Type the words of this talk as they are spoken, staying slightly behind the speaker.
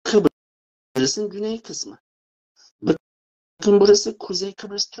Kıbrıs'ın güney kısmı. Bakın burası Kuzey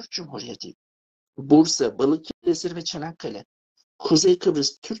Kıbrıs Türk Cumhuriyeti. Bursa, Balıkesir ve Çanakkale, Kuzey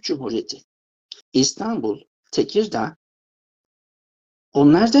Kıbrıs Türk Cumhuriyeti. İstanbul, Tekirdağ,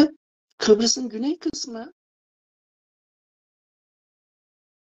 onlar da Kıbrıs'ın güney kısmı.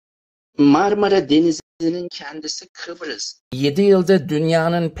 Marmara Denizi'nin kendisi Kıbrıs. 7 yılda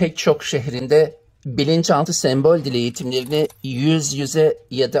dünyanın pek çok şehrinde bilinçaltı sembol dili eğitimlerini yüz yüze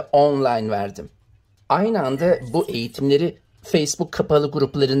ya da online verdim. Aynı anda bu eğitimleri Facebook kapalı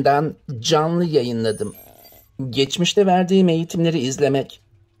gruplarından canlı yayınladım. Geçmişte verdiğim eğitimleri izlemek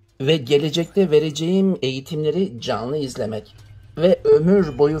ve gelecekte vereceğim eğitimleri canlı izlemek ve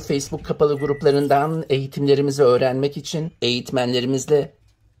ömür boyu Facebook kapalı gruplarından eğitimlerimizi öğrenmek için eğitmenlerimizle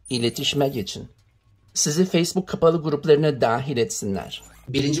iletişime geçin. Sizi Facebook kapalı gruplarına dahil etsinler.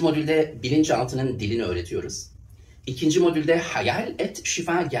 Birinci modülde bilinçaltının dilini öğretiyoruz. İkinci modülde hayal et,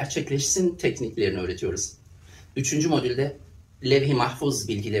 şifa gerçekleşsin tekniklerini öğretiyoruz. Üçüncü modülde levh-i mahfuz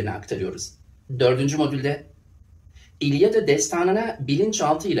bilgilerini aktarıyoruz. Dördüncü modülde İlyada destanına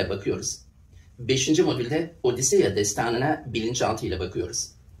bilinçaltı ile bakıyoruz. Beşinci modülde Odiseya destanına bilinçaltı ile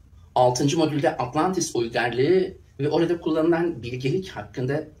bakıyoruz. Altıncı modülde Atlantis uygarlığı ve orada kullanılan bilgelik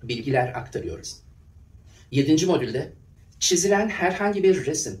hakkında bilgiler aktarıyoruz. Yedinci modülde çizilen herhangi bir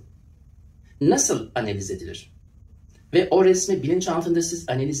resim nasıl analiz edilir? Ve o resmi bilinçaltında siz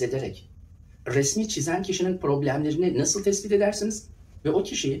analiz ederek resmi çizen kişinin problemlerini nasıl tespit edersiniz? Ve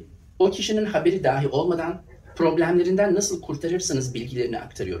o kişinin haberi dahi olmadan problemlerinden nasıl kurtarırsınız bilgilerini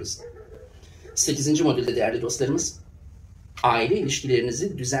aktarıyoruz. 8. modülde değerli dostlarımız, aile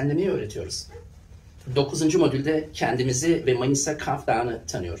ilişkilerinizi düzenlemeyi öğretiyoruz. 9. modülde kendimizi ve Manisa Kaf Dağı'nı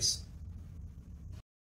tanıyoruz.